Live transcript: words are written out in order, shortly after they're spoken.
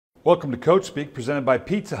Welcome to Coach Speak, presented by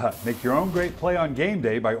Pizza Hut. Make your own great play on game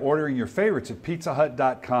day by ordering your favorites at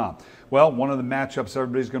pizzahut.com. Well, one of the matchups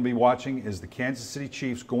everybody's going to be watching is the Kansas City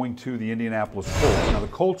Chiefs going to the Indianapolis Colts. Now, the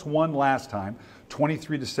Colts won last time,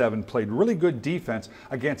 23-7, played really good defense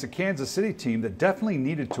against a Kansas City team that definitely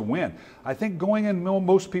needed to win. I think going in,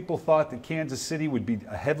 most people thought that Kansas City would be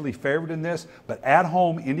a heavily favored in this, but at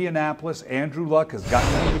home, Indianapolis, Andrew Luck has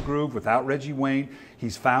gotten into the groove without Reggie Wayne.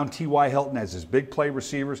 He's found T.Y. Hilton as his big play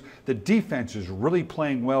receivers. The defense is really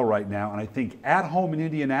playing well right now, and I think at home in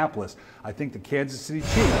Indianapolis, I think the Kansas City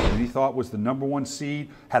Chiefs, who he thought was the #1 seed,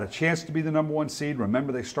 had a chance to be the #1 seed.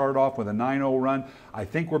 Remember, they started off with a 9-0 run. I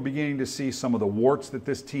think we're beginning to see some of the warts that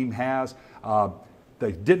this team has.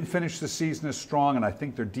 They didn't finish the season as strong, and I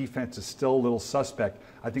think their defense is still a little suspect.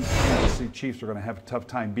 I think the Kansas City Chiefs are going to have a tough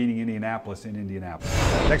time beating Indianapolis in Indianapolis.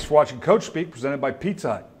 Thanks for watching Coach Speak, presented by Pizza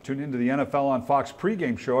Hut. Tune into the NFL on Fox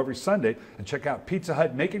pregame show every Sunday and check out Pizza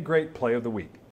Hut Make It Great Play of the Week.